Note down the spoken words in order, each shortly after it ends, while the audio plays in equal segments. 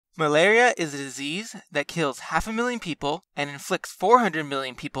Malaria is a disease that kills 500,000 people and inflicts 400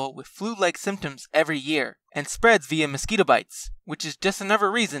 million people with flu-like symptoms every year, and spreads via mosquito bites, which is just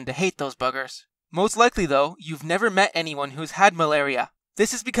another reason to hate those buggers. Most likely though, you've never met anyone who's had malaria.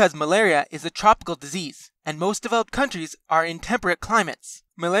 This is because malaria is a tropical disease, and most developed countries are in temperate climates.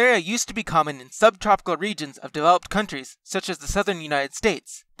 Malaria used to be common in subtropical regions of developed countries, such as the southern United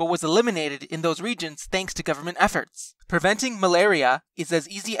States, but was eliminated in those regions thanks to government efforts. Preventing malaria is as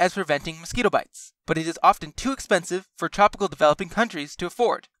easy as preventing mosquito bites, but it is often too expensive for tropical developing countries to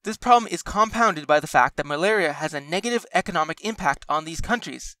afford. This problem is compounded by the fact that malaria has a negative economic impact on these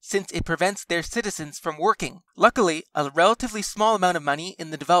countries, since it prevents their citizens from working. Luckily, a relatively small amount of money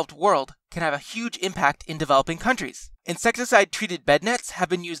in the developed world can have a huge impact in developing countries. Insecticide-treated bed nets have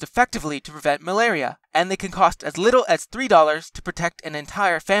been used effectively to prevent malaria, and they can cost as little as $3 to protect an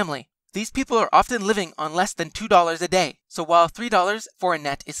entire family. These people are often living on less than $2 a day, so while $3 for a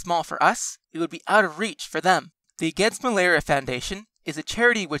net is small for us, it would be out of reach for them. The Against Malaria Foundation is a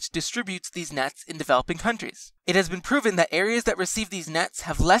charity which distributes these nets in developing countries. It has been proven that areas that receive these nets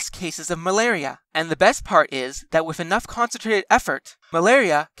have less cases of malaria, and the best part is that with enough concentrated effort,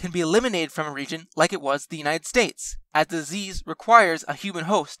 malaria can be eliminated from a region like it was the United States, as the disease requires a human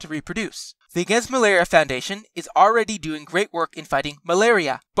host to reproduce. The Against Malaria Foundation is already doing great work in fighting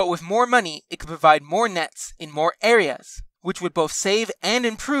malaria, but with more money, it could provide more nets in more areas, which would both save and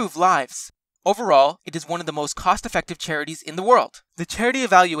improve lives. Overall, it is one of the most cost-effective charities in the world. The charity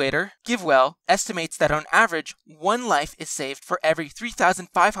evaluator, GiveWell, estimates that on average, one life is saved for every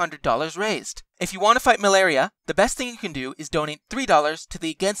 $3,500 raised. If you want to fight malaria, the best thing you can do is donate $3 to the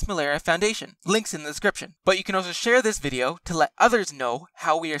Against Malaria Foundation. Links in the description. But you can also share this video to let others know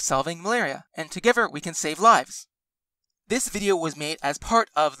how we are solving malaria, and together we can save lives. This video was made as part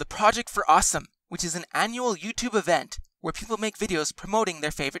of the Project for Awesome, which is an annual YouTube event where people make videos promoting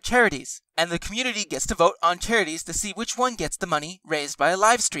their favorite charities, and the community gets to vote on charities to see which one gets the money raised by a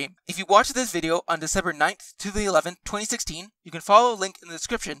live stream. If you watch this video on December 9th to the 11th, 2016, you can follow a link in the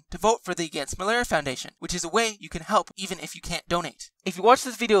description to vote for the Against Malaria Foundation, which is a way you can help even if you can't donate. If you watch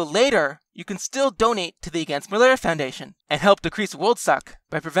this video later, you can still donate to the Against Malaria Foundation and help decrease world suck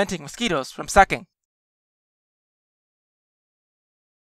by preventing mosquitoes from sucking.